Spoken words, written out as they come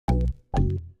As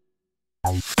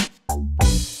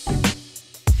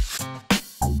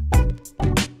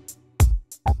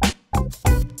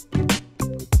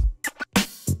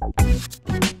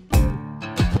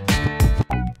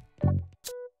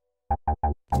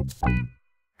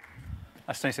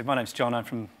Tony said, my name's John. I'm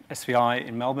from SVI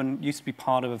in Melbourne. Used to be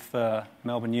part of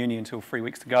Melbourne Uni until 3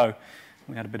 weeks ago.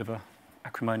 We had a bit of a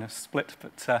acrimonious split,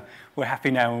 but we're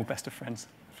happy now and we're best of friends.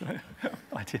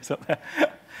 Ideas up there.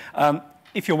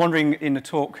 If you're wondering in the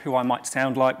talk who I might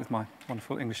sound like with my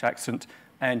wonderful English accent,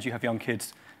 and you have young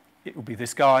kids, it will be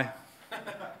this guy.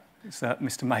 It's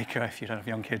Mr. Maker. If you don't have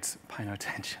young kids, pay no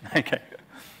attention. Okay.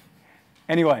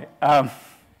 Anyway,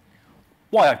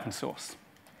 why open source?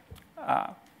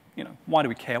 Why do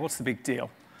we care? What's the big deal?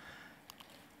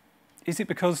 Is it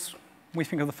because we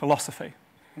think of the philosophy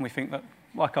and we think that,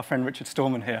 like our friend Richard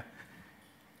Stallman here,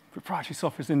 proprietary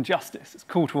software is injustice, it's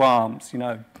call to arms,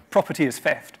 property is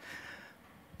theft?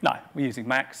 No, we're using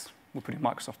Macs, we're putting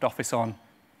Microsoft Office on,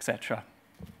 etc.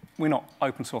 We're not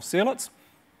open source zealots.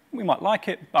 We might like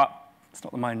it, but it's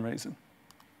not the main reason.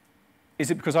 Is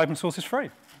it because open source is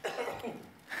free?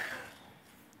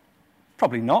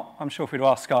 Probably not. I'm sure if we'd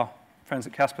ask our friends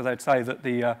at Casper, they'd say that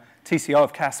the TCO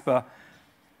of Casper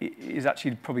is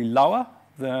actually probably lower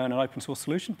than an open source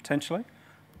solution, potentially.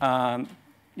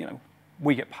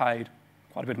 We get paid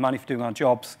quite a bit of money for doing our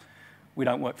jobs. We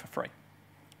don't work for free.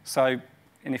 So,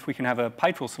 and if we can have a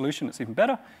paid-for solution that's even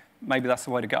better, maybe that's the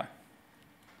way to go.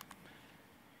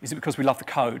 Is it because we love the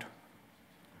code?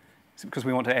 Is it because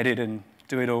we want to edit and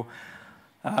do it all?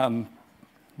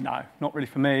 No, not really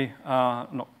for me.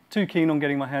 I'm not too keen on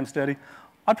getting my hands dirty.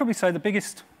 I'd probably say the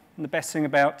biggest and the best thing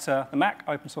about the Mac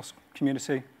open source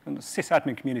community and the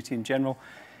sysadmin community in general,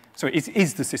 so it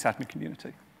is the sysadmin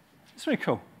community. It's really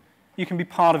cool. You can be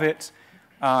part of it.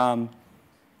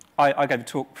 I gave a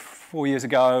talk 4 years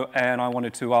ago, and I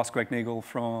wanted to ask Greg Neagle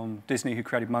from Disney, who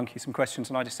created Monkey, some questions,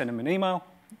 and I just sent him an email.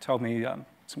 He told me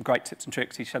some great tips and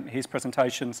tricks. He sent me his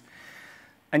presentations.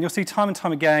 And you'll see time and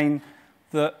time again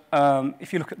that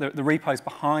if you look at the repos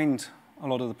behind a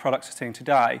lot of the products we're seeing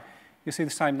today, you'll see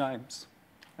the same names.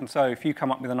 And so if you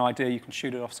come up with an idea, you can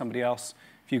shoot it off somebody else.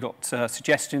 If you've got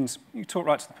suggestions, you talk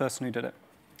right to the person who did it.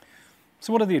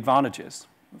 So what are the advantages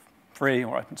of free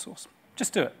or open source?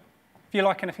 Just do it. If you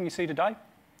like anything you see today,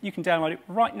 you can download it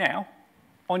right now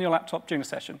on your laptop during the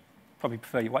session. Probably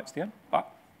prefer you wait to the end, but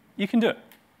you can do it.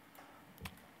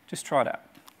 Just try it out.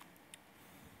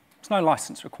 There's no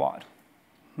license required.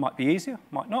 Might be easier,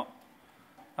 might not.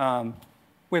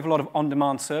 We have a lot of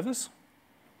on-demand servers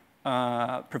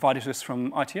provided to us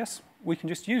from ITS. We can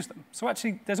just use them. So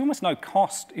actually, there's almost no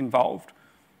cost involved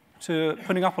to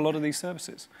putting up a lot of these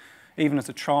services. Even as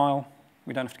a trial,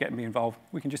 we don't have to get me involved.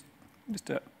 We can just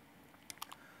do it.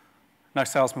 No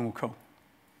salesman will call.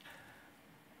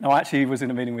 Now, I actually was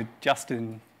in a meeting with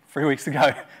Justin 3 weeks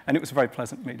ago, and it was a very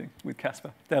pleasant meeting with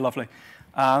Casper. They're lovely.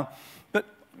 But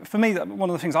for me, one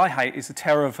of the things I hate is the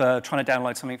terror of trying to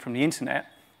download something from the internet,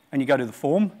 and you go to the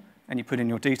form, and you put in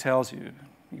your details, you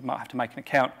might have to make an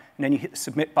account, and then you hit the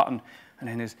submit button, and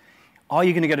then there's, are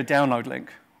you going to get a download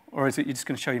link? Or is it you're just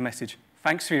going to show your message,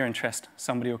 thanks for your interest,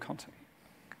 somebody will contact you.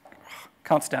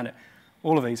 Can't stand it.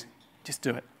 All of these, just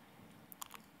do it.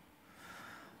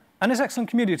 And there's excellent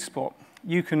community support.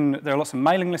 There are lots of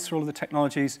mailing lists for all of the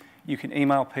technologies. You can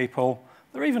email people.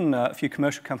 There are even a few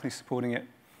commercial companies supporting it.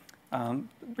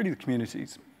 Really, the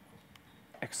community's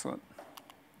excellent.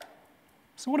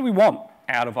 So what do we want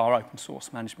out of our open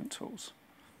source management tools?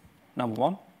 Number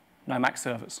one, no Mac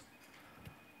servers.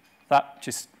 That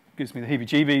just gives me the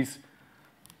heebie-jeebies.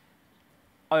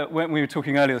 When we were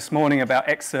talking earlier this morning about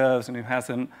Xserves and who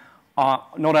hasn't,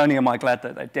 not only am I glad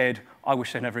that they're dead, I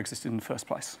wish they never existed in the first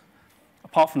place.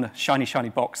 Apart from the shiny, shiny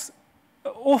box,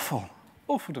 awful,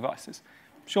 awful devices.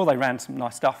 I'm sure they ran some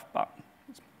nice stuff, but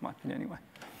that's my opinion anyway.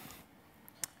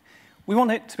 We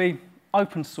want it to be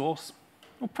open source,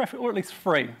 or at least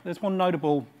free. There's one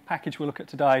notable package we'll look at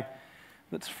today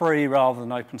that's free rather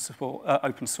than open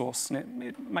source, and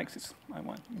it makes it,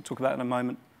 we'll talk about it in a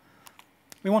moment.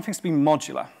 We want things to be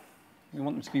modular. We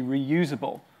want them to be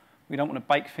reusable. We don't want to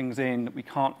bake things in that we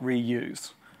can't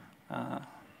reuse.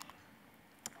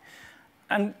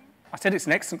 And I said it's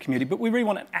an excellent community, but we really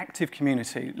want an active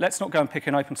community. Let's not go and pick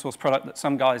an open source product that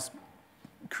some guy's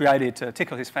created to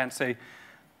tickle his fancy,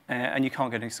 and you can't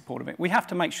get any support of it. We have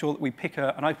to make sure that we pick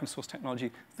an open source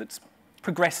technology that's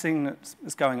progressing,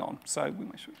 that's going on. So we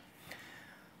make sure.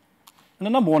 And the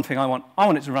number one thing I want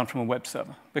it to run from a web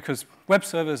server, because web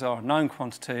servers are a known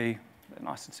quantity, they're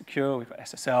nice and secure, we've got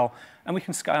SSL, and we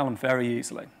can scale them very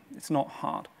easily. It's not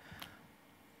hard.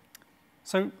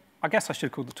 So I guess I should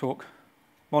have called the talk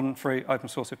Modern, free, open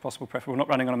source if possible, preferable. Not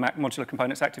running on a Mac, modular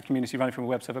components, active community, running from a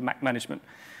web server, Mac management.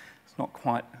 It's not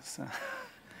quite as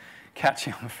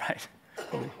catchy, I'm afraid.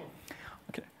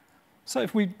 Okay. So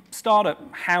if we start at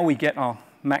how we get our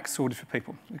Mac sorted for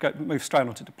people, move straight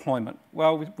on to deployment.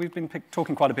 Well, we've been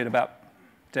talking quite a bit about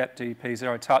DEP, DEP,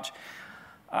 Zero Touch.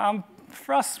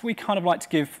 For us, we kind of like to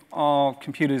give our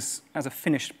computers as a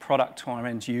finished product to our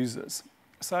end users.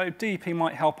 So DEP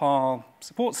might help our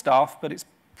support staff, but it's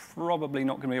probably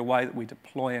not going to be a way that we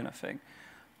deploy anything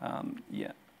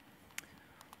yet.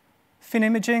 Fin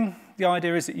imaging, the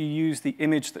idea is that you use the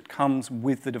image that comes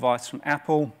with the device from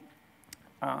Apple.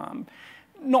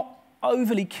 Not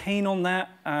overly keen on that.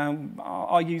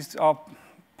 Our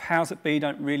powers that be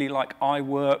don't really like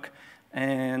iWork,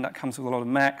 and that comes with a lot of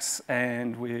Macs,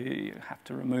 and we have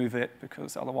to remove it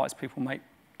because otherwise people make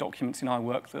documents in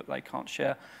iWork that they can't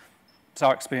share. It's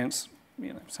our experience.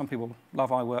 Some people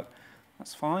love iWork.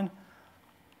 That's fine.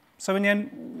 So in the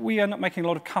end, we end up making a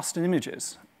lot of custom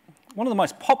images. One of the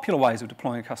most popular ways of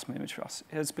deploying a custom image for us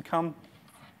has become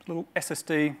a little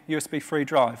SSD USB-free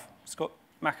drive. It's got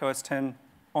Mac OS X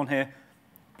on here.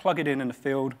 Plug it in the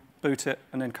field, boot it,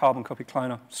 and then carbon copy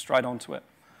cloner straight onto it.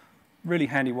 Really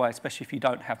handy way, especially if you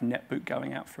don't have netboot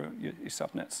going out through your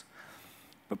subnets.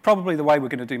 But probably the way we're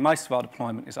going to do most of our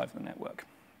deployment is over the network.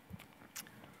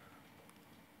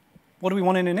 What do we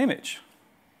want in an image?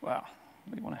 Well,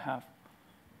 we want to have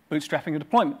bootstrapping and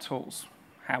deployment tools.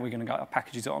 How are we going to get our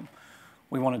packages on?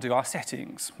 We want to do our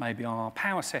settings, maybe our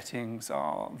power settings,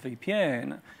 our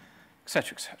VPN,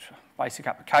 etc., etc. Basic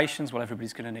applications, well,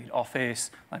 everybody's going to need Office.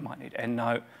 They might need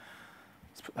EndNote.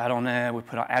 Let's put that on there. We'll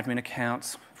put our admin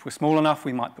accounts. If we're small enough,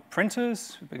 we might put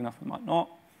printers. If we're big enough, we might not.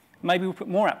 Maybe we'll put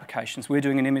more applications. We're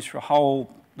doing an image for a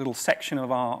whole little section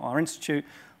of our institute.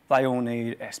 They all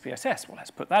need SPSS. Well,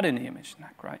 let's put that in the image. Isn't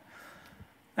that great?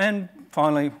 And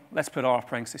finally, let's put our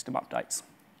operating system updates.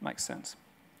 Makes sense.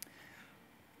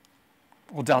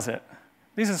 Or does it?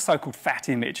 This is a so-called fat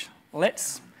image. And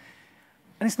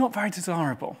it's not very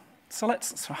desirable. So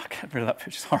sorry, I'll get rid of that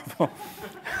picture, it's horrible.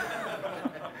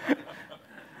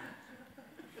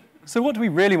 So what do we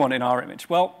really want in our image?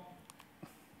 Well,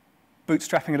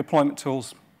 bootstrapping and deployment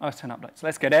tools, OS X updates.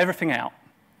 Let's get everything out.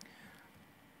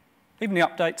 Even the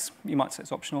updates, you might say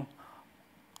it's optional.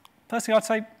 Personally, I'd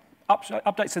say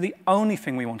updates are the only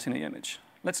thing we want in the image.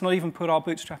 Let's not even put our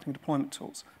bootstrapping and deployment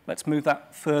tools. Let's move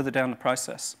that further down the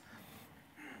process.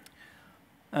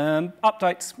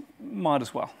 Updates might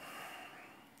as well.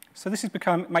 So this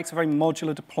makes a very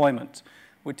modular deployment.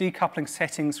 We're decoupling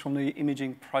settings from the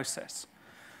imaging process.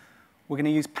 We're going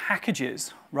to use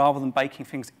packages rather than baking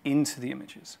things into the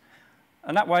images.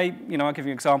 And that way, I'll give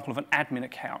you an example of an admin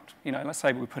account. Let's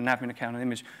say we put an admin account in an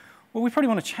image. Well, we probably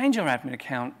want to change our admin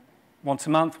account once a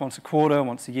month, once a quarter,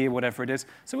 once a year, whatever it is.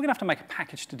 So we're going to have to make a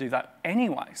package to do that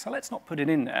anyway. So let's not put it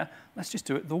in there. Let's just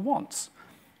do it the once.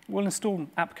 We'll install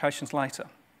applications later.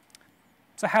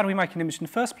 So how do we make an image in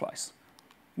the first place?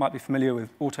 You might be familiar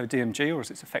with AutoDMG, or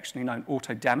as it's affectionately known,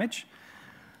 AutoDamage,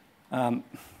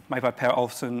 made by Per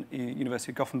Olsson,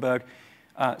 University of Gothenburg.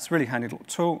 It's a really handy little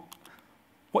tool.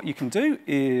 What you can do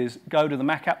is go to the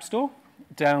Mac App Store,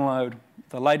 download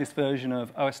the latest version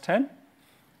of OS X.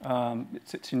 It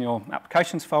sits in your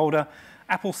applications folder.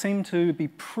 Apple seem to be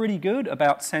pretty good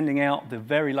about sending out the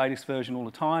very latest version all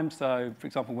the time. So, for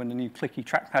example, when the new clicky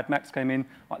trackpad Macs came in,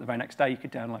 like the very next day, you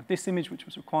could download this image, which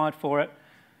was required for it.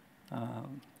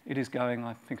 It is going.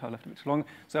 I think I left it a bit too long.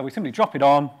 So we simply drop it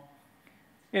on.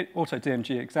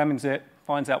 AutoDMG examines it,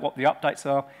 finds out what the updates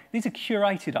are. These are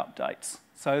curated updates.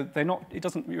 So it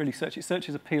doesn't really search. It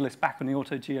searches a plist back on the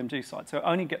AutoDMG side. So it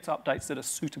only gets updates that are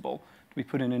suitable to be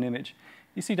put in an image.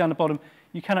 You see down the bottom,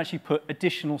 you can actually put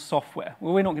additional software.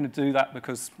 Well, we're not going to do that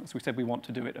because, as we said, we want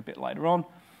to do it a bit later on.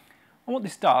 And what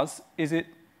this does is it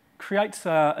creates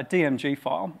a DMG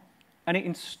file, and it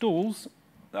installs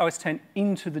OS X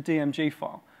into the DMG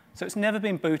file. So it's never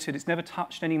been booted. It's never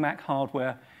touched any Mac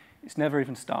hardware. It's never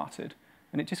even started.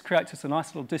 And it just creates us a nice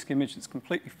little disk image that's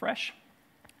completely fresh.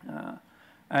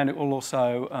 And it will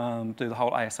also do the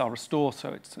whole ASR restore, so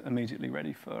it's immediately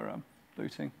ready for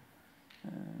booting.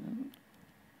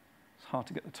 It's hard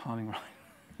to get the timing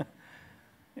right.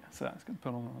 Yeah, so that's going to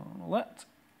put on all that.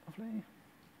 Lovely.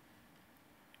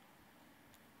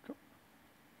 Cool.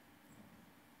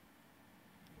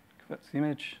 Convert the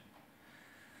image.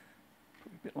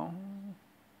 Probably a bit long.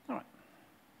 All right.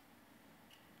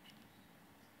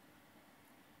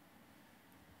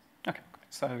 Okay, great.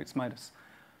 So it's made us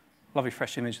a lovely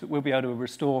fresh image that we'll be able to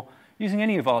restore using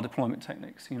any of our deployment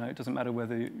techniques. It doesn't matter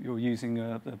whether you're using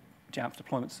the Jamf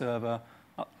deployment server,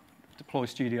 Deploy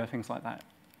Studio, things like that.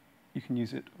 you can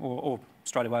use it, or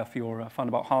straight away off your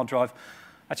Thunderbolt hard drive.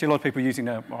 Actually, a lot of people are using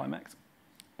their iMacs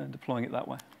and deploying it that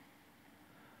way.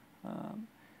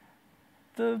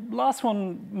 The last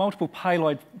one, multiple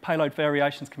payload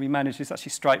variations can be managed, is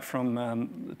actually straight from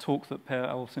the talk that Per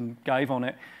Ellefsen gave on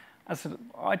it. As I said,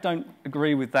 I don't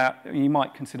agree with that. You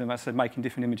might consider, as I said, making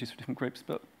different images for different groups,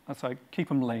 but as I say, keep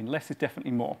them lean. Less is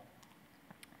definitely more.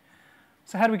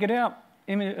 So how do we get it out?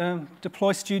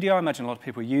 Deploy Studio, I imagine a lot of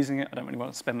people are using it. I don't really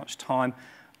want to spend much time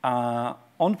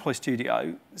on Deploy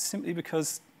Studio, simply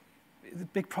because the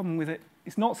big problem with it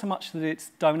is not so much that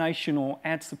it's donation or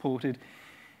ad supported.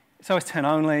 It's OS X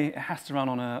only. It has to run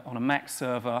on a Mac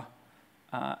server.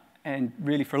 And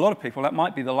really, for a lot of people, that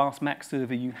might be the last Mac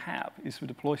server you have is for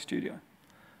Deploy Studio.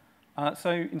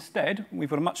 So instead, we've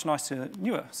got a much nicer,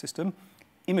 newer system,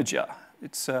 Imager.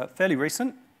 It's fairly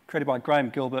recent, created by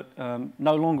Graham Gilbert,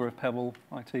 no longer of Pebble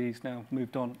IT. He's now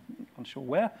moved on, unsure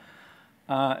where.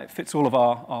 It fits all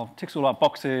of ticks all our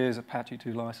boxes, Apache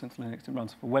 2 license, Linux. It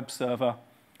runs for web server.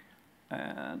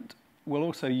 And we'll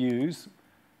also use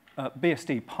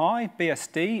BSD Pi.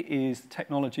 BSD is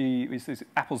technology, is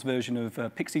Apple's version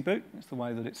of Pixie Boot. It's the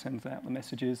way that it sends out the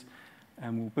messages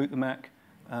and will boot the Mac,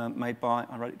 made by,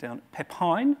 I wrote it down,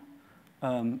 Pepijn,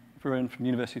 Varun from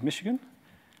University of Michigan.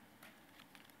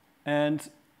 And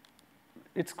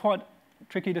it's quite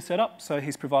tricky to set up, so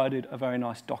he's provided a very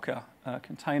nice Docker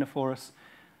container for us.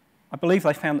 I believe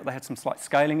they found that they had some slight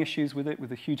scaling issues with it,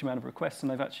 with a huge amount of requests, and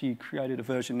they've actually created a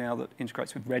version now that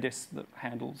integrates with Redis that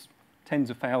handles tens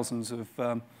of thousands of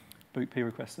boot P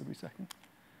requests every second.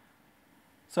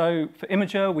 So for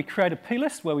Imager, we create a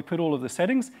plist where we put all of the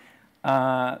settings.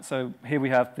 So here we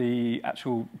have the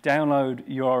actual download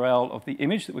URL of the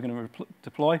image that we're going to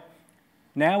deploy.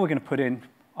 Now we're going to put in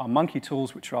our Monkey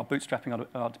tools, which are our bootstrapping,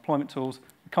 our deployment tools,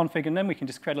 config, and then we can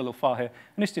just create a little file here.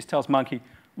 And this just tells Monkey,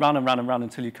 run and run and run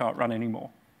until you can't run anymore.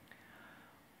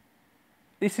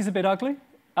 This is a bit ugly.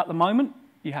 At the moment,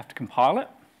 you have to compile it.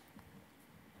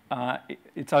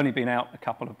 It's only been out a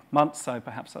couple of months, so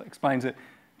perhaps that explains it.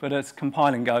 But as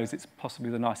compiling goes, it's possibly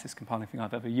the nicest compiling thing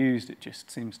I've ever used. It just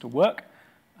seems to work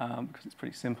because it's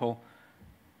pretty simple.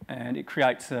 And it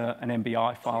creates an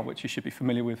MBI file, which you should be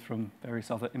familiar with from various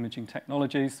other imaging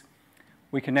technologies.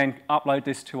 We can then upload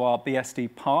this to our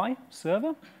BSD Pi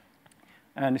server.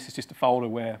 And this is just a folder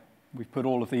where we've put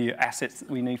all of the assets that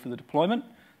we need for the deployment,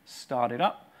 start it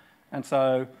up. And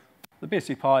so the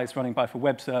BSD Pi is running both a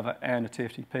web server and a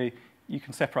TFTP. You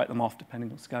can separate them off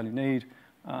depending on the scale you need.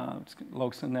 Just get the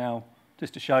logs in now,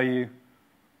 just to show you.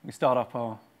 We start up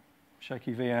our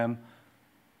shaky VM.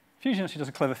 Fusion actually does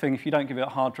a clever thing. If you don't give it a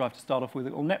hard drive to start off with,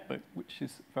 it will netboot, which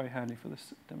is very handy for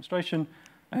this demonstration.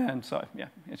 And so, yeah,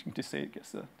 as you can just see, it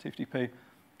gets the TFTP.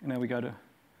 And now we go to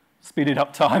speeded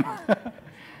up time.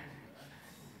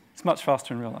 It's much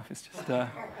faster in real life. It's just...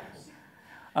 so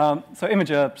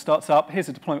Imager starts up. Here's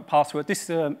a deployment password. This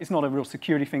is not a real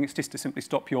security thing. It's just to simply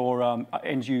stop your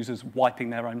end users wiping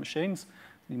their own machines.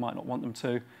 You might not want them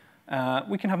to.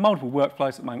 We can have multiple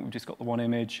workflows. At the moment, we've just got the one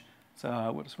image.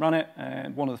 So we'll just run it.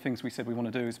 And one of the things we said we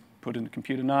want to do is put in the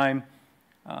computer name.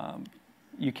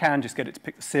 You can just get it to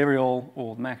pick the serial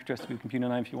or the MAC address to be the computer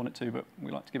name if you want it to, but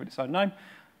we like to give it its own name.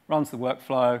 Runs the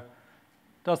workflow,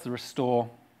 does the restore.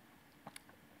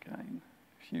 Again,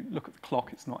 if you look at the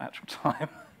clock, it's not actual time.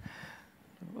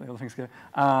 The other things go.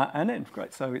 And then,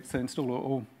 great, so it's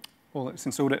installed it's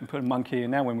installed it and put in Monkey,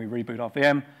 and now when we reboot our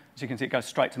VM, as you can see, it goes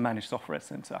straight to Managed Software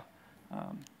Center.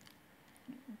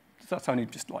 So that's only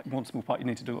just like one small part. You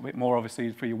need to do a little bit more,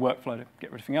 obviously, for your workflow to get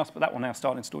everything else, but that will now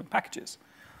start installing packages.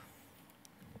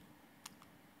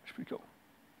 Which is pretty cool.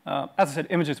 As I said,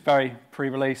 Imager is very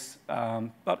pre-release,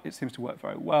 but it seems to work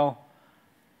very well.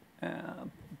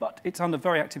 But it's under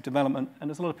very active development, and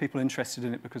there's a lot of people interested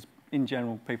in it because, in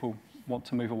general, people want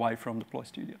to move away from Deploy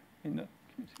Studio in the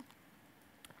community.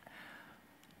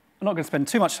 I'm not going to spend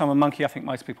too much time on Monkey. I think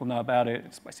most people know about it.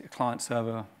 It's basically a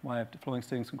client-server way of deploying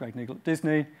things from Greg Neagle at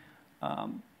Disney.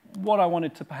 What I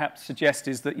wanted to perhaps suggest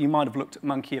is that you might have looked at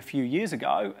Monkey a few years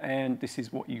ago, and this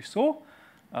is what you saw.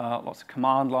 Lots of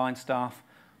command line stuff.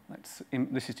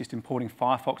 This is just importing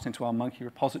Firefox into our Monkey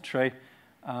repository.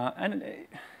 And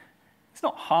it's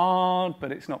not hard,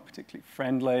 but it's not particularly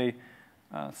friendly.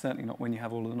 Certainly not when you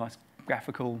have all of the nice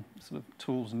graphical sort of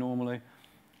tools normally.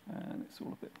 And it's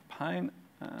all a bit of a pain.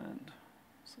 And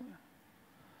so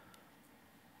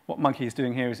what Monkey is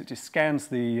doing here is it just scans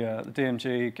the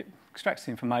DMG, extracts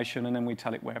the information, and then we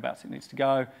tell it whereabouts it needs to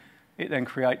go. It then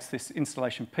creates this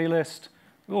installation plist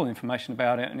with all the information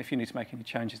about it, and if you need to make any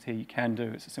changes here, you can do.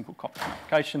 It's a simple copy and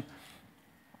application.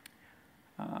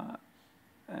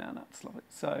 And that's lovely.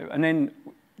 So, and then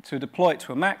to deploy it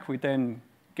to a Mac, we then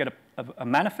get a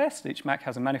manifest. Each Mac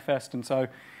has a manifest, and so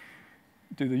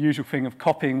do the usual thing of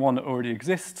copying one that already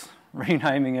exists,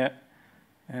 renaming it,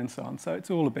 and so on. So it's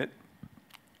all a bit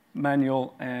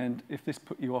manual, and if this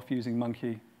put you off using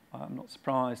Monkey, I'm not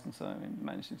surprised, and so I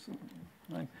managed to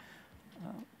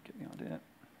get the idea.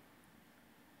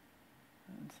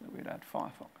 And so we'd add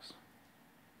Firefox.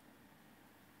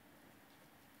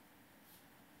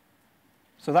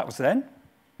 So that was then.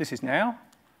 This is now.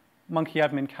 Monkey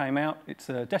Admin came out. It's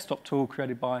a desktop tool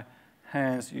created by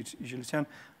Hans Juliusson,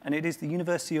 and it is the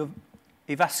University of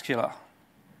Jyväskylä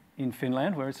in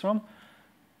Finland, where it's from.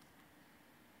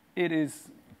 It is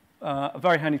a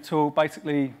very handy tool.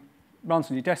 Basically, runs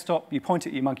on your desktop. You point it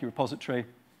at your Monkey repository,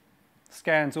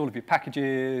 scans all of your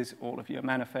packages, all of your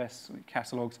manifests, all your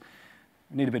catalogs.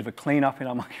 We need a bit of a cleanup in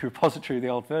our Monkey repository, the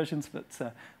old versions,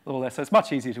 but all there. So it's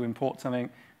much easier to import something.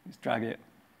 Just drag it,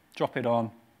 drop it on.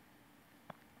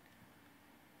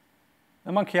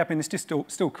 The Monkey Admin is just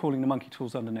still calling the Monkey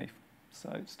tools underneath.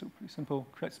 So it's still pretty simple.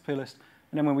 Creates a peer list.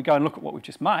 And then when we go and look at what we've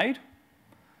just made,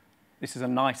 this is a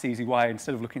nice, easy way.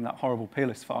 Instead of looking at that horrible peer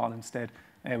list file, instead,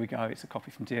 there we go. It's a copy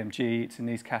from DMG. It's in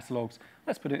these catalogs.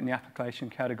 Let's put it in the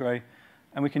application category.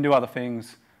 And we can do other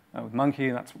things with Monkey.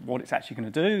 And that's what it's actually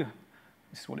going to do.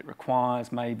 This is what it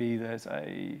requires. Maybe there's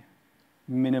a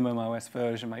minimum OS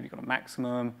version. Maybe you've got a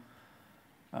maximum.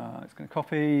 It's going to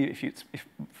copy. If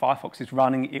Firefox is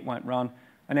running, it won't run.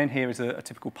 And then here is a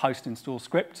typical post-install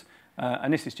script.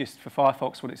 And this is just for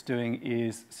Firefox. What it's doing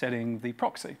is setting the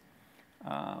proxy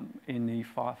in the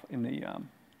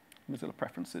Mozilla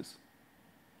preferences.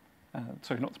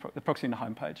 Sorry, not the proxy in the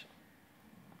home page.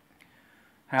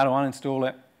 How to uninstall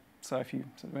it? So if you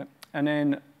and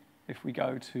then if we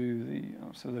go to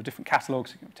the different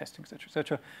catalogs, testing,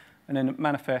 etc., and then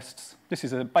manifests. This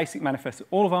is a basic manifest that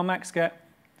all of our Macs get.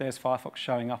 There's Firefox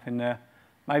showing up in there.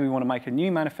 Maybe we want to make a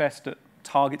new manifest that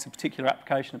targets a particular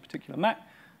application, a particular Mac.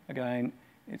 Again,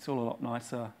 it's all a lot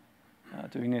nicer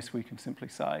doing this. We can simply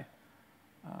say,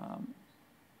 so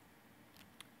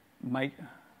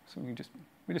we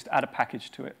just add a package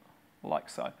to it, like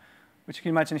so. Which you can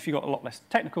imagine if you've got a lot less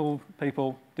technical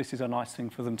people, this is a nice thing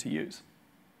for them to use.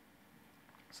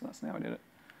 So that's how we did it.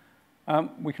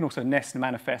 We can also nest the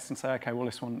manifest and say, okay, well,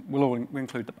 this one, we'll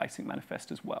include the basic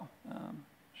manifest as well.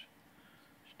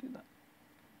 Should do that.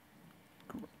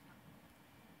 Cool.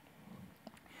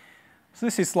 So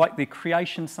this is like the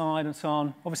creation side and so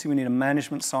on. Obviously, we need a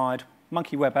management side.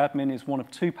 Monkey Web Admin is one of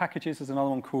two packages. There's another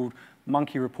one called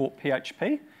Monkey Report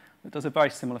PHP that does a very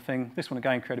similar thing. This one,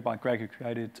 again, created by Greg, who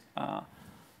created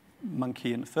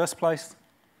Monkey in the first place.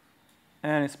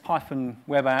 And it's a Python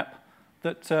web app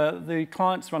that the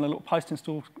clients run a little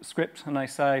post-install script, and they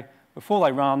say, before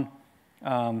they run,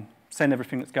 send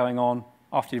everything that's going on.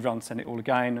 After you've run, send it all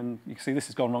again. And you can see this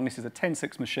has gone wrong. This is a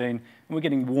 10.6 machine, and we're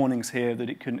getting warnings here that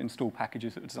it couldn't install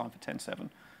packages that were designed for 10.7.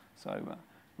 So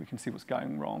we can see what's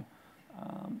going wrong.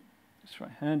 It's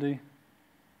very handy.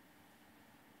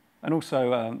 And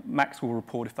also, Macs will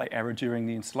report if they error during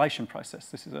the installation process.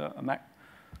 This is a Mac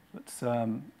that's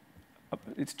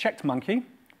it's checked Monkey,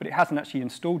 but it hasn't actually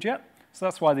installed yet. So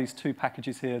that's why these two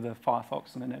packages here, the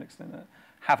Firefox and the NetExtender,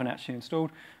 haven't actually installed.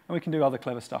 And we can do other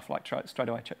clever stuff like straight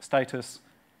away check status,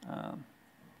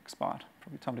 expired.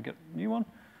 Probably time to get a new one.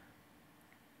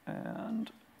 And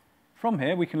from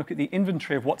here, we can look at the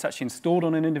inventory of what's actually installed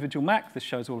on an individual Mac. This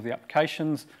shows all of the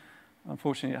applications.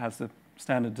 Unfortunately, it has the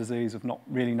standard disease of not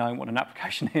really knowing what an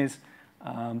application is.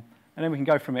 And then we can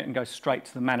go from it and go straight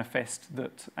to the manifest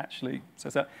that actually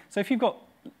says that. So if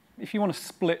you want to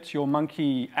split your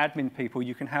Monkey admin people,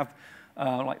 you can have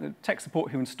like the tech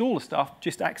support who install the stuff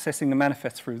just accessing the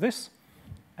manifest through this,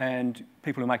 and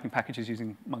people who are making packages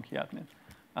using Monkey admin.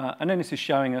 And then this is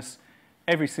showing us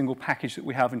every single package that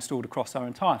we have installed across our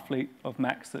entire fleet of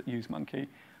Macs that use Monkey.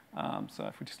 So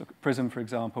if we just look at Prism, for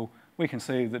example, we can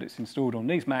see that it's installed on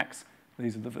these Macs.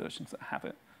 These are the versions that have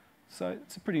it. So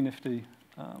it's a pretty nifty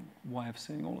way of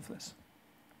seeing all of this.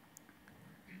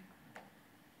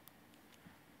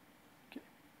 Okay.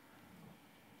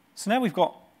 So now we've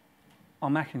got our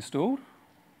Mac installed.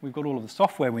 We've got all of the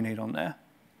software we need on there.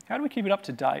 How do we keep it up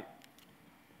to date?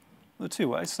 Well, there are two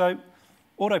ways. So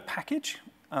auto package,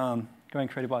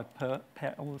 created by Per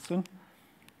Olsen.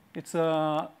 It's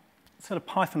a set of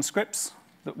Python scripts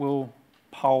that will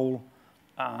poll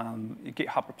your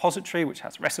GitHub repository, which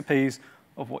has recipes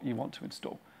of what you want to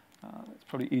install. It's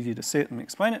probably easier to see it and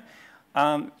explain it.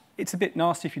 It's a bit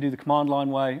nasty if you do the command line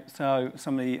way. So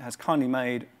somebody has kindly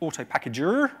made auto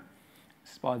packager.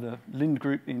 This is by the Lind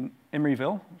Group in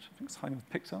Emeryville, which I think is home of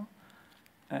Pixar.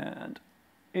 And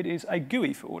it is a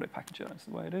GUI for auto packager. That's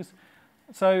the way it is.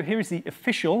 So here is the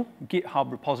official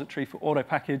GitHub repository for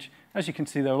AutoPackage. As you can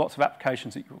see, there are lots of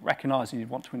applications that you recognize and you'd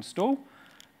want to install.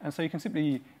 And so you can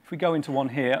simply, if we go into one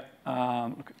here,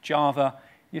 look at Java,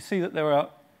 you see that there are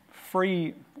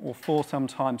 3 or 4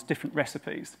 sometimes different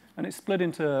recipes, and it's split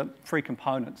into 3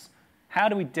 components. How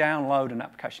do we download an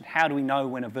application? How do we know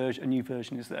when a new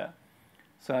version is there?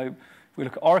 So if we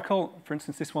look at Oracle, for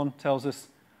instance, this one tells us,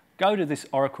 go to this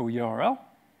Oracle URL,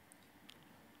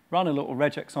 run a little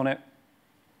regex on it,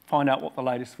 find out what the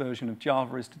latest version of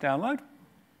Java is to download,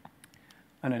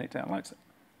 and then it downloads it.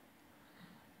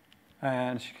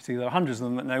 And as you can see, there are hundreds of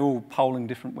them, and they're all polling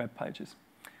different web pages.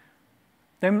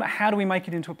 Then how do we make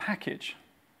it into a package?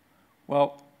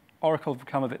 Well, Oracle have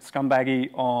become a bit scumbaggy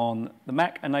on the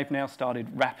Mac, and they've now started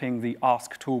wrapping the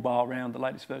Ask toolbar around the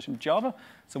latest version of Java.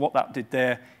 So what that did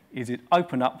there is it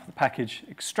opened up the package,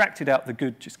 extracted out the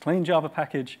good, just clean Java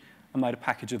package, and made a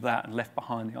package of that and left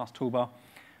behind the Ask toolbar.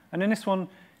 And then this one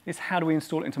is how do we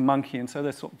install it into Monkey? And so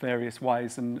there's sort of various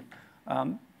ways. And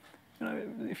you know,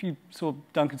 if you saw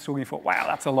Duncan talking, you thought, wow,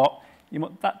 that's a lot.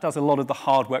 That does a lot of the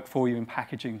hard work for you in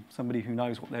packaging. Somebody who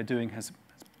knows what they're doing has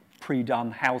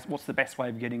pre-done what's the best way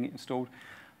of getting it installed.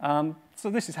 So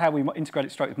this is how we integrate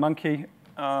it straight with Monkey.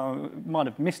 Might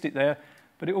have missed it there,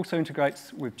 but it also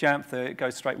integrates with Jamf there. It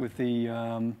goes straight with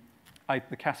the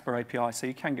Casper API, so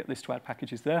you can get this to add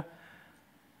packages there.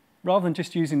 Rather than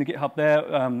just using the GitHub there,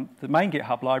 the main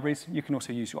GitHub libraries, you can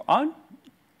also use your own.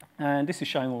 And this is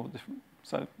showing all the different,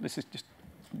 so this is just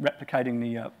replicating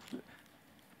the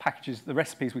packages, the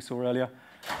recipes we saw earlier.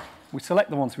 We select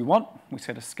the ones we want. We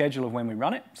set a schedule of when we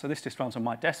run it. So this just runs on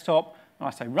my desktop. And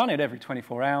I say run it every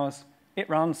 24 hours. It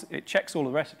runs. It checks all the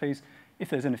recipes. If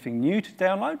there's anything new to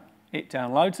download, it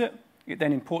downloads it. It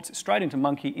then imports it straight into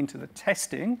Monkey into the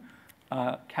testing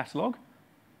catalog.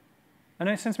 And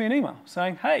then it sends me an email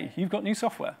saying, hey, you've got new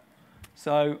software.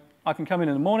 So I can come in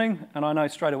the morning, and I know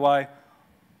straight away,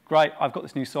 great, I've got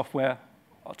this new software.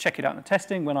 I'll check it out in the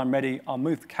testing. When I'm ready, I'll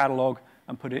move the catalog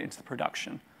and put it into the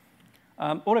production.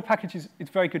 AutoPackage is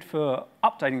very good for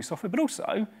updating your software, but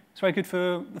also it's very good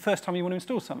for the first time you want to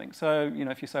install something. So you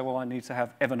know, if you say, well, I need to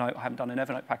have Evernote, I haven't done an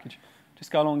Evernote package,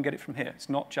 just go along and get it from here. It's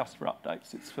not just for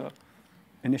updates, it's for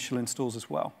initial installs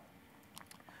as well,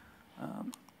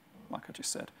 like I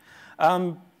just said.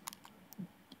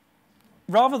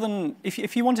 Rather than,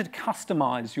 if you wanted to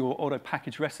customize your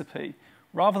AutoPackage recipe,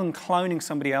 rather than cloning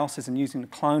somebody else's and using the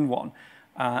clone one,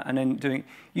 and then doing,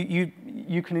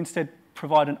 you can instead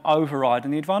provide an override.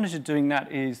 And the advantage of doing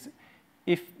that is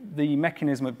if the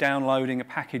mechanism of downloading a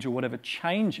package or whatever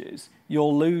changes,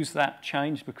 you'll lose that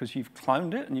change because you've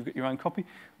cloned it and you've got your own copy.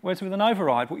 Whereas with an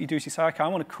override, what you do is you say, OK, I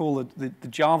want to call the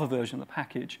Java version of the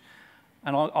package.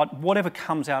 And whatever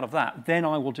comes out of that, then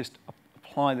I will just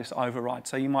apply this override.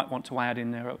 So you might want to add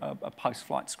in there a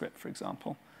post-flight script, for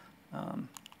example.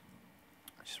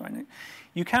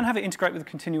 You can have it integrate with a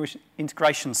continuous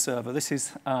integration server. This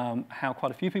is how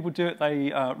quite a few people do it.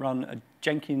 They run a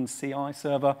Jenkins CI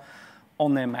server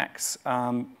on their Macs.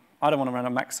 I don't want to run a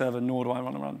Mac server, nor do I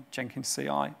want to run Jenkins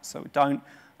CI, so don't.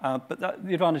 But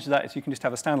the advantage of that is you can just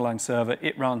have a standalone server.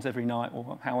 It runs every night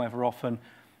or however often,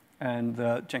 and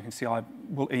Jenkins CI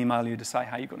will email you to say,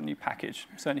 hey, you've got a new package.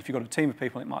 Certainly if you've got a team of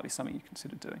people, it might be something you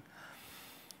consider doing.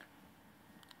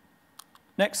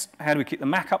 Next, how do we keep the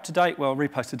Mac up to date? Well,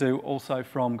 Repos to Do also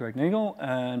from Greg Neagle,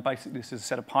 and basically this is a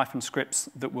set of Python scripts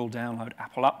that will download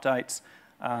Apple updates.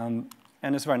 And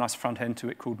there's a very nice front end to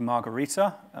it called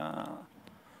Margarita.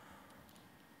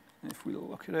 If we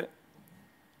look at it,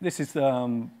 this is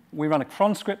we run a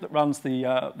cron script that runs the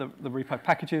repo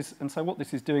packages. And so what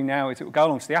this is doing now is it will go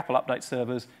along to the Apple update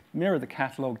servers, mirror the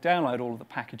catalog, download all of the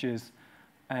packages,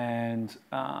 and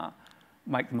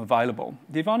make them available.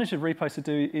 The advantage of Repos to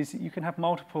Do is you can have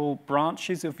multiple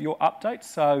branches of your updates.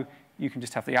 So you can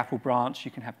just have the Apple branch,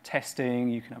 you can have testing,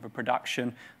 you can have a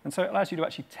production. And so it allows you to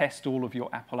actually test all of your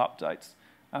Apple updates.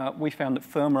 We found that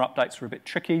firmware updates were a bit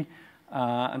tricky,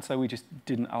 and so we just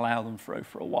didn't allow them through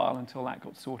for a while until that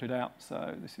got sorted out.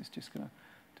 So this is just going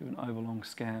to do an overlong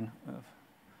scan of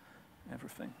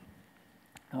everything.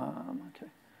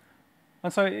 Okay.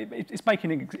 And so it's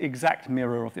making an exact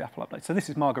mirror of the Apple update. So this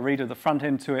is Margarita, the front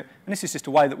end to it. And this is just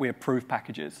a way that we approve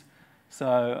packages.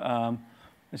 So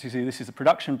as you see, this is the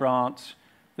production branch.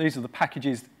 These are the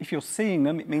packages. If you're seeing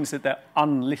them, it means that they're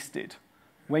unlisted.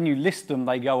 When you list them,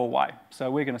 they go away. So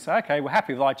we're going to say, OK, we're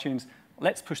happy with iTunes.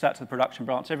 Let's push that to the production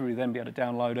branch. Everybody then be able to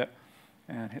download it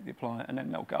and hit the apply, and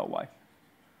then they'll go away.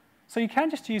 So you can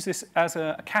just use this as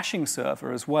a caching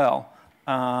server as well,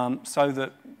 so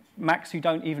that Macs you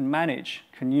don't even manage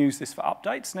can use this for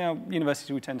updates. Now,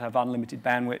 universities we tend to have unlimited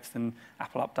bandwidth, and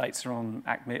Apple updates are on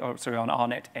on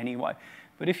ARNet anyway.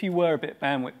 But if you were a bit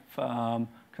bandwidth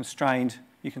constrained,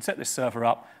 you can set this server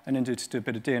up and then just do a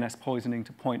bit of DNS poisoning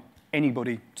to point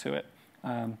anybody to it.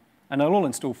 And it'll all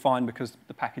install fine because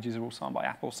the packages are all signed by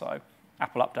Apple, so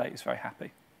Apple Update is very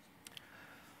happy.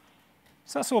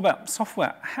 So that's all about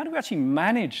software. How do we actually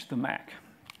manage the Mac?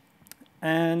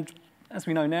 And as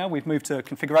we know now, we've moved to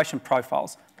configuration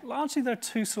profiles. Largely, there are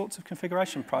two sorts of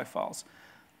configuration profiles.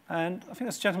 And I think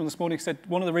this gentleman this morning said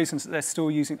one of the reasons that they're still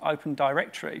using Open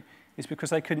Directory is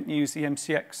because they couldn't use the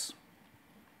MCX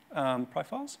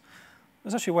profiles.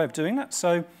 There's actually a way of doing that.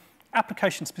 So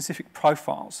application-specific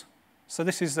profiles. So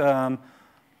this is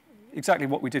exactly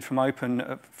what we did from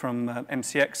Open, from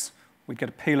MCX. We'd get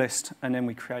a plist, and then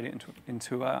we create it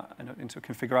into a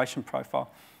configuration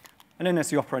profile. And then there's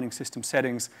the operating system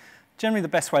settings. Generally, the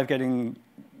best way of getting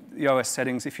the OS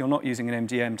settings, if you're not using an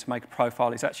MDM to make a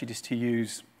profile, is actually just to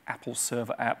use Apple's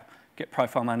server app, get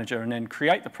Profile Manager, and then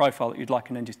create the profile that you'd like,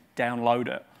 and then just download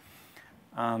it.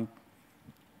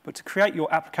 But to create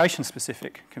your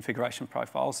application-specific configuration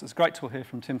profiles, there's a great tool here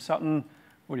from Tim Sutton.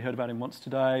 Already heard about him once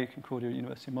today, Concordia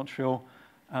University of Montreal.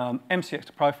 MCX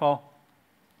to profile.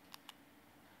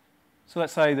 So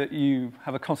let's say that you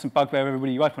have a constant bugbear,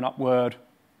 everybody, you open up Word,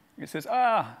 it says,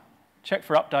 check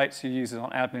for updates. Your users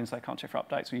aren't admins, they can't check for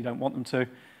updates, or you don't want them to.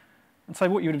 And so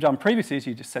what you would have done previously is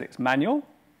you just set it as manual.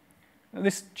 Now,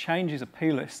 this changes a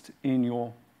plist in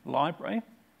your library,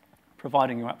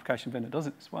 providing your application vendor does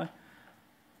it this way.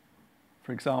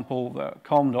 For example, the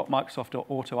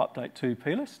com.microsoft.auto-update2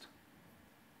 plist.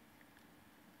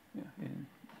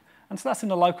 And so that's in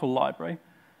the local library.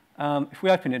 If we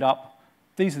open it up,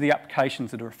 these are the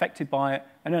applications that are affected by it,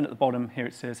 and then at the bottom here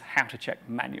it says how to check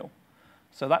manual.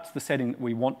 So that's the setting that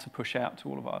we want to push out to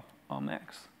all of our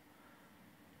Macs.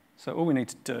 So all we need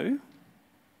to do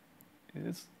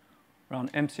is run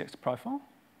MCX profile,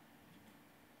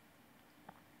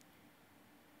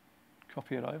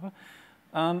 copy it over.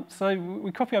 So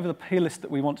we copy over the plist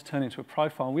that we want to turn into a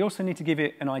profile. We also need to give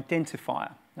it an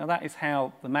identifier. Now that is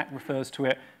how the Mac refers to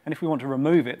it, and if we want to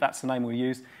remove it, that's the name we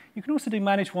use. You can also do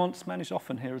manage once, manage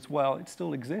often here as well. It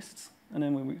still exists, and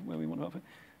then when we want to open it,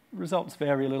 results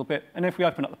vary a little bit. And if we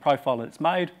open up the profile that it's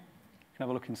made, you can have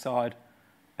a look inside,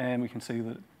 and we can see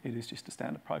that it is just a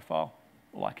standard profile,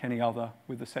 like any other,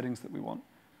 with the settings that we want.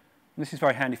 And this is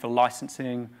very handy for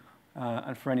licensing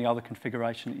and for any other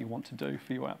configuration that you want to do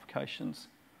for your applications.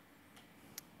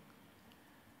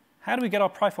 How do we get our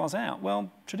profiles out?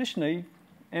 Well, traditionally,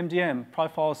 MDM,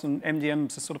 profiles and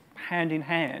MDMs are sort of hand in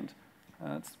hand.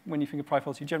 When you think of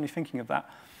profiles, you're generally thinking of that.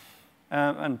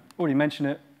 And already mentioned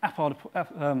it, Apple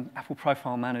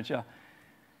Profile Manager.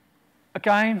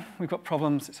 Again, we've got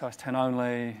problems. It's OS X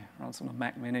only, runs on a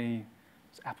Mac Mini,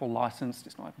 it's Apple licensed,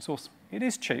 it's not open source. It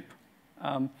is cheap,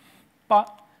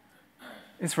 but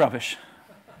it's rubbish.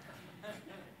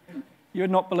 You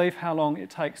would not believe how long it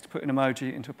takes to put an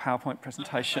emoji into a PowerPoint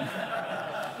presentation.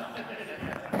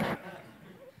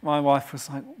 My wife was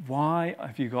like, why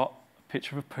have you got a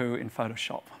picture of a poo in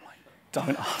Photoshop? I'm like,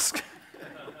 don't ask.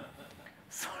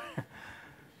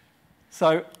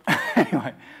 So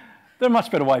anyway, there are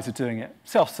much better ways of doing it.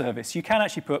 Self-service. You can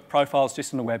actually put profiles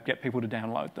just on the web, get people to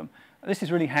download them. This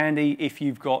is really handy if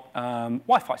you've got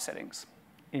Wi-Fi settings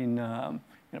in a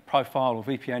profile or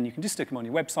VPN. You can just stick them on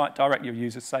your website, direct your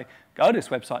users, say, go to this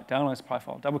website, download this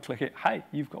profile, double-click it. Hey,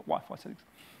 you've got Wi-Fi settings.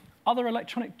 Other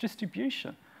electronic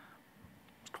distribution.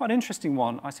 It's quite an interesting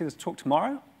one. I see this talk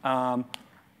tomorrow.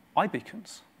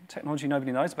 iBeacons, technology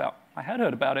nobody knows about. I had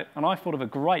heard about it, and I thought of a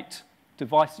great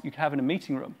device that you could have in a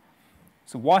meeting room.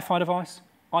 It's a Wi-Fi device,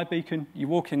 iBeacon. You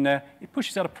walk in there, it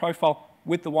pushes out a profile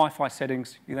with the Wi-Fi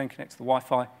settings. You then connect to the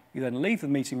Wi-Fi. You then leave the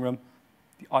meeting room.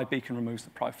 The iBeacon removes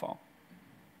the profile.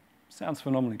 Sounds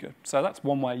phenomenally good. So that's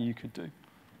one way you could do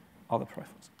other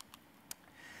profiles.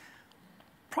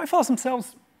 Profiles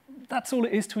themselves, that's all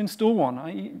it is to install one.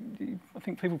 I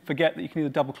think people forget that you can either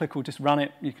double-click or just run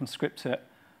it. You can script it.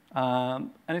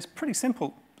 And it's pretty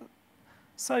simple.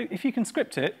 So if you can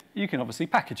script it, you can obviously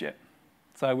package it.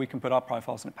 So we can put our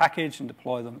profiles in a package and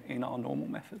deploy them in our normal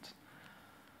methods.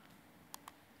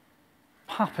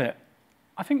 Puppet.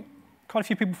 I think quite a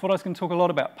few people thought I was going to talk a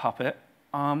lot about Puppet.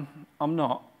 I'm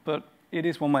not, but it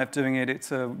is one way of doing it.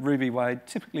 It's a Ruby way,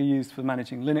 typically used for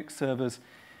managing Linux servers.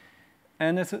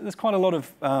 And there's quite a lot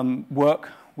of work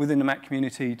within the Mac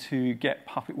community to get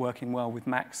Puppet working well with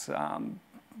Macs.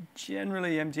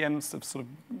 Generally, MDMs have sort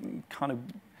of kind of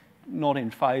not in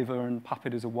favor, and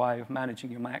Puppet is a way of managing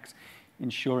your Macs,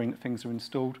 ensuring that things are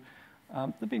installed.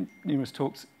 There have been numerous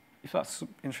talks if that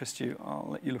interests you, I'll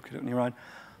let you look at it on your own.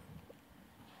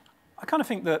 I kind of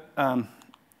think that, and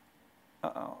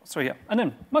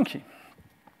then Monkey.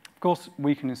 Of course,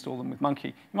 we can install them with Monkey.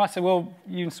 You might say, well,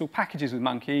 you install packages with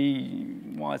Monkey,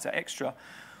 why is that extra?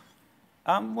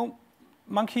 Well,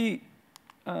 Monkey,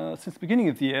 since the beginning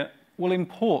of the year, will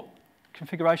import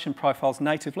configuration profiles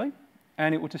natively,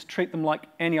 and it will just treat them like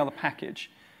any other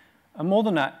package. And more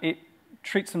than that, it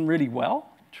treats them really well,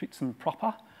 treats them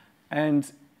proper,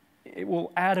 and it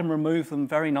will add and remove them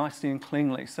very nicely and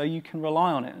cleanly, so you can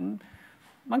rely on it. And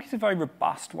Monkey's a very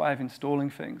robust way of installing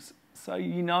things. So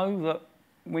you know that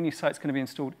when you say it's going to be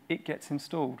installed, it gets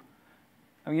installed.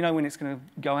 And you know when it's going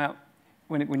to go out,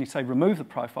 when you say remove the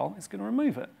profile, it's going to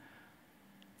remove it,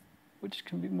 which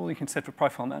can be more than you can set for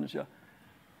Profile Manager.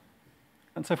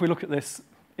 And so if we look at this,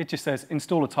 it just says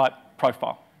installer type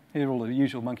profile. Here are all the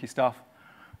usual Monkey stuff.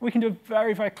 We can do a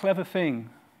very, very clever thing.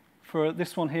 For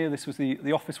this one here, this was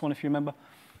the Office one, if you remember.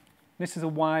 This is a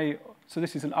way, so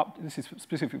this is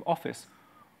specific for Office.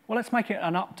 Well, let's make it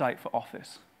an update for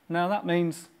Office. Now that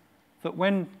means that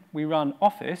when we run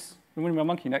Office, when we run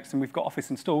Monkey next and we've got Office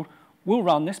installed, we'll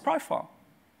run this profile.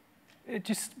 It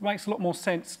just makes a lot more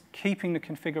sense keeping the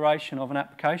configuration of an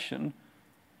application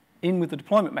in with the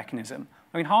deployment mechanism.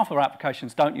 I mean, half of our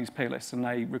applications don't use plist and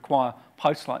they require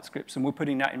Postlight scripts, and we're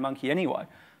putting that in Monkey anyway.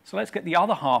 So let's get the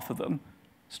other half of them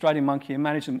straight in Monkey and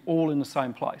manage them all in the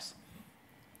same place.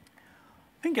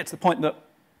 I think it gets to the point that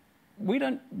we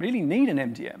don't really need an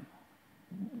MDM.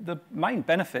 The main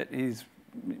benefit is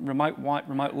remote write,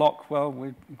 remote lock. Well,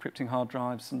 we're encrypting hard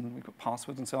drives and we've got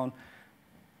passwords and so on.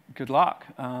 Good luck.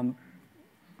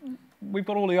 We've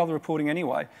got all the other reporting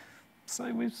anyway.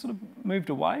 So we've sort of moved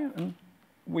away, and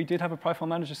we did have a Profile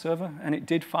Manager server, and it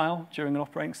did fail during an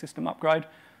operating system upgrade,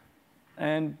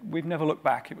 and we've never looked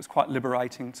back. It was quite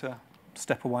liberating to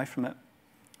step away from it.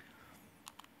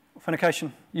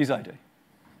 Authentication, use AD.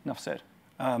 Enough said.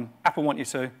 Apple want you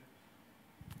to.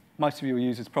 Most of your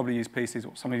users probably use PCs,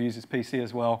 or some of you use PC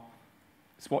as well.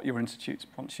 It's what your institutes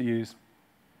want you to use.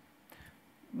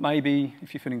 Maybe,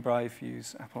 if you're feeling brave,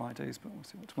 use Apple IDs, but we'll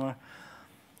see what tomorrow.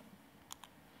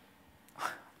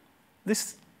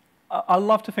 I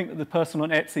love to think that the person on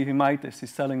Etsy who made this is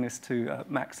selling this to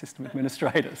Mac system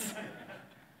administrators.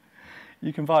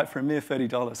 You can buy it for a mere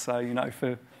 $30, so, you know,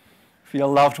 for your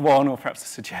loved one, or perhaps a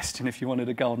suggestion if you wanted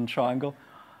a golden triangle.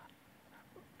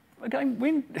 Again,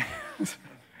 we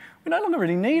no longer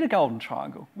really need a golden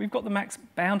triangle. We've got the Mac's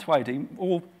bound to AD,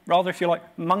 or rather, if you like,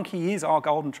 Monkey is our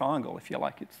golden triangle, if you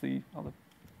like. It's the other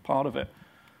part of it.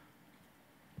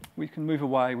 We can move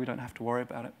away. We don't have to worry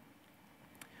about it.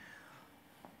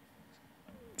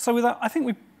 So with that, I think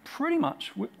we've pretty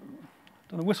much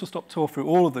done a whistle-stop tour through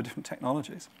all of the different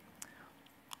technologies.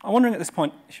 I'm wondering at this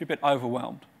point if you're a bit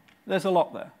overwhelmed. There's a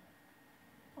lot there.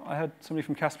 I heard somebody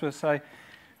from Casper say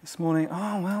this morning,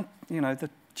 oh, well, you know, do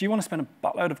you want to spend a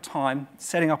buttload of time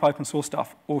setting up open source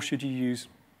stuff, or should you use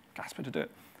Casper to do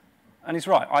it? And he's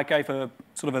right. I gave a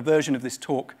sort of a version of this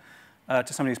talk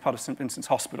to somebody who's part of St Vincent's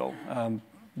Hospital.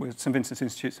 With St Vincent's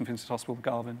Institute, St Vincent's Hospital,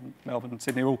 Garvin, Melbourne, and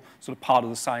Sydney, are all sort of part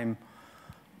of the same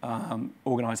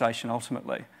organisation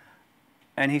ultimately.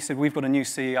 And he said, we've got a new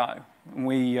CEO. And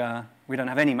we don't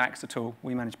have any Macs at all.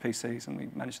 We manage PCs, and we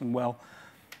manage them well.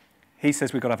 He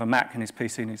says we've got to have a Mac, and his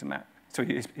PC needs a Mac. So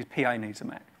his PA needs a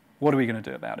Mac. What are we going to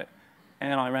do about it?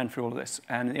 And I ran through all of this.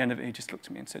 And at the end of it, he just looked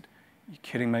at me and said, you're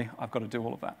kidding me? I've got to do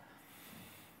all of that.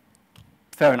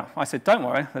 Fair enough. I said, don't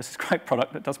worry. There's this great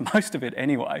product that does most of it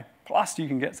anyway. Plus, you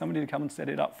can get somebody to come and set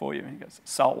it up for you. And he goes,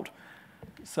 sold.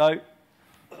 So,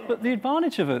 but the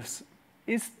advantage of this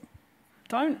is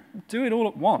don't do it all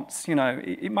at once. You know,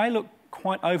 it may look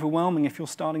quite overwhelming if you're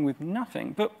starting with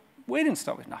nothing, but we didn't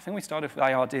start with nothing. We started with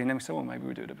ARD, and then we said, well, maybe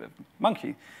we'll do it a bit of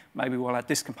Monkey. Maybe we'll add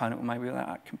this component, or maybe we'll add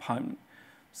that component.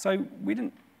 So we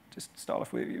didn't just start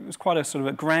off with, it was quite a sort of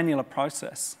a granular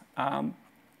process. And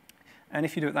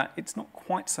if you do it that, it's not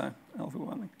quite so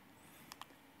overwhelming.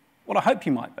 What I hope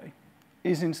you might be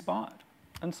is inspired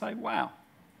and say, wow,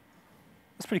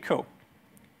 that's pretty cool.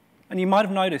 And you might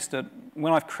have noticed that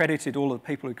when I've credited all of the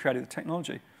people who created the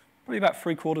technology, probably about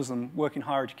 3/4 of them work in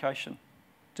higher education,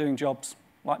 doing jobs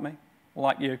like me, or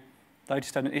like you. They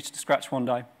just had an itch to scratch one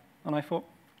day. And I thought,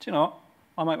 do you know what?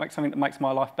 I might make something that makes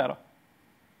my life better.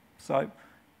 So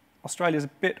Australia's a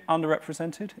bit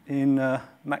underrepresented in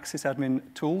Mac sysadmin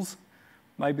tools.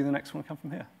 Maybe the next one will come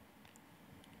from here.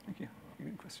 Thank you.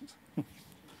 Any questions?